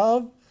is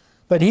love,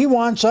 but he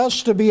wants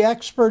us to be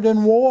expert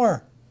in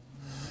war.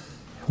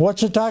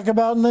 What's it talk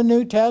about in the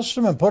New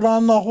Testament? Put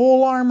on the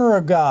whole armor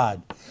of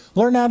God.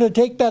 Learn how to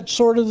take that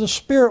sword of the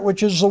Spirit,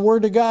 which is the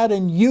Word of God,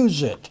 and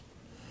use it.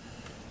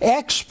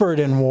 Expert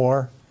in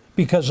war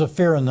because of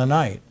fear in the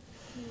night.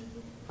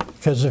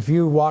 Because if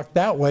you walk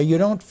that way, you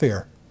don't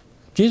fear.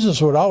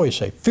 Jesus would always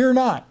say, fear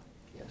not,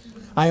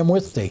 I am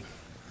with thee.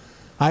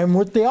 I am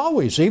with thee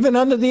always, even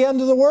unto the end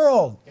of the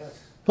world.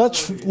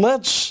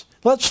 Let's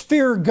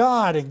fear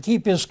God and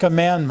keep His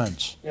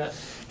commandments.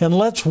 And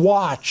let's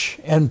watch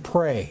and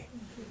pray,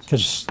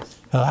 because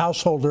the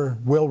householder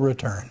will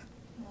return.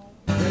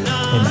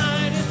 Amen.